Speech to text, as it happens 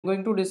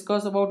Going to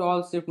discuss about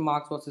all shift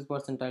marks versus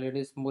percentile. It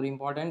is more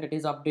important. It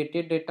is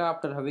updated data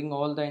after having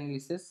all the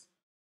analysis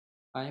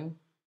I am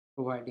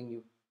providing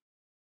you.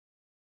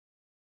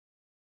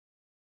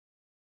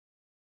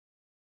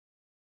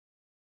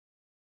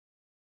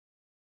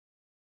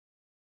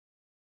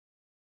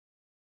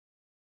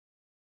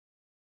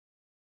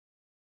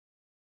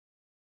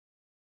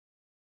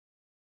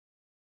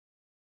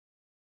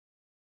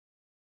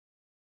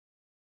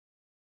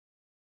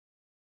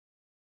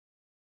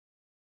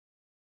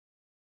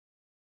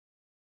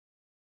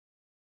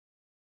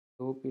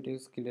 Hope it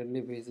is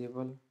clearly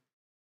visible.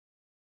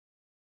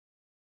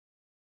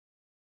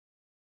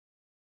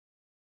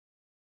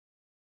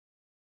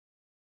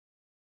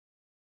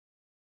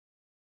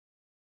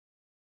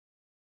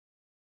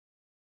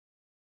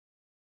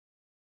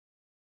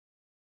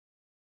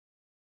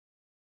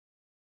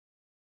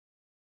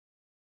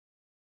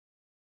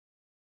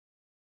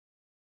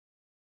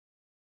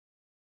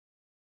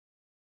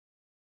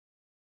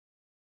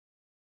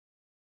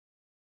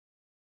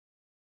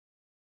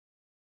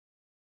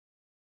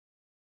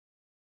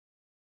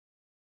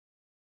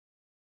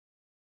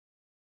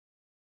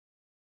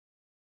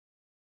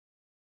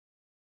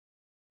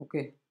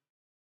 Okay.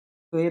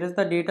 So here is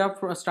the data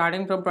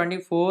starting from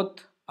 24th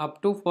up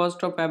to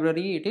 1st of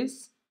February. It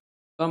is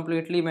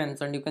completely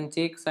mentioned. You can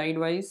check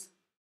sidewise.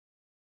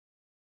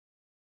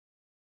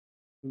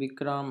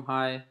 Bikram,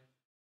 hi.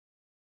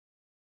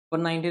 For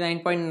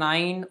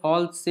 99.9,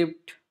 all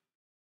shift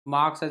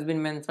marks has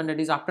been mentioned. It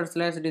is after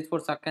slash. It is for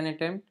second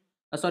attempt.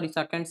 Sorry,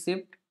 second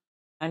shift.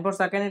 And for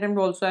second attempt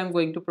also, I am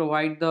going to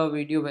provide the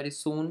video very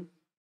soon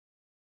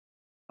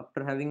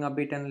after having a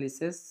bit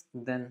analysis.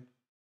 Then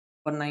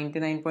for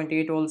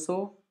 99.8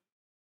 also,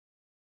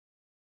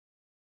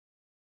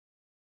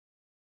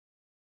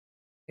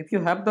 if you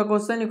have the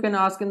question, you can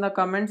ask in the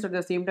comments. At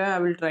the same time, I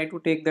will try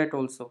to take that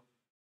also.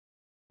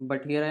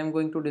 But here I am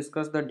going to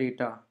discuss the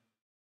data.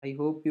 I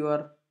hope you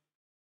are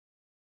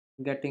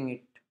getting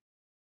it.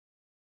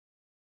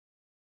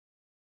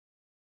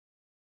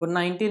 For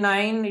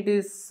 99, it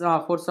is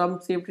for some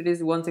shift it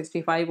is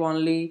 165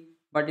 only,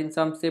 but in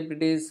some shift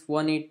it is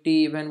 180,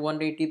 even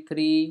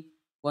 183,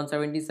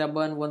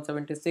 177,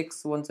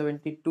 176,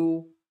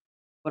 172.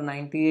 For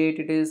 98,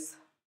 it is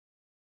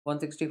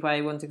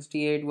 165,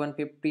 168,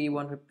 150,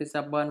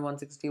 157,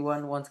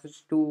 161,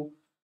 162.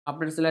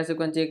 After slash, you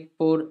can check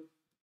for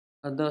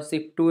the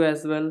shift 2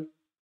 as well.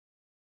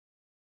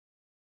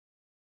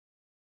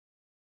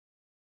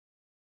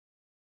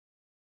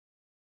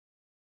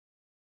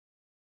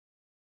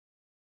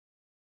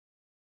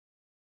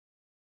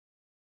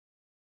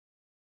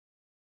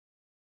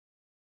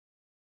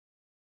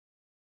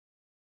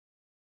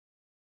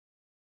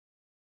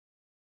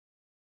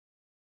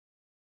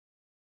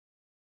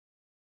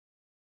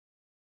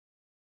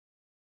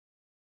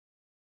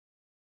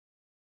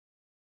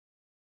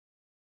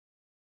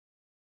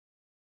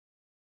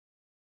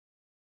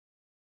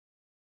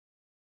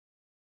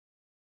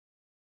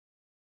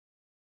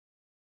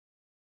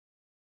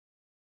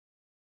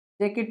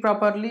 Check it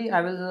properly.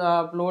 I will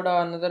upload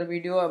another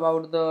video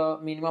about the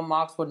minimum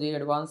marks for the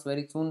advanced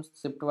very soon,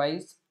 shift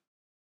wise,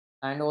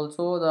 and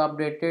also the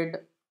updated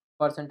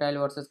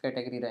percentile versus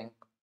category rank.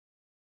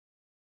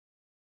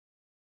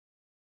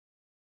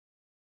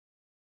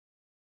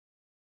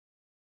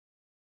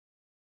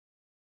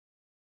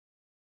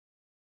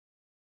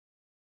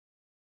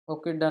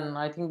 Okay, done.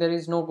 I think there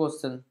is no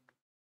question,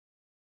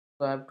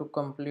 so I have to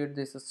complete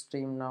this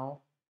stream now.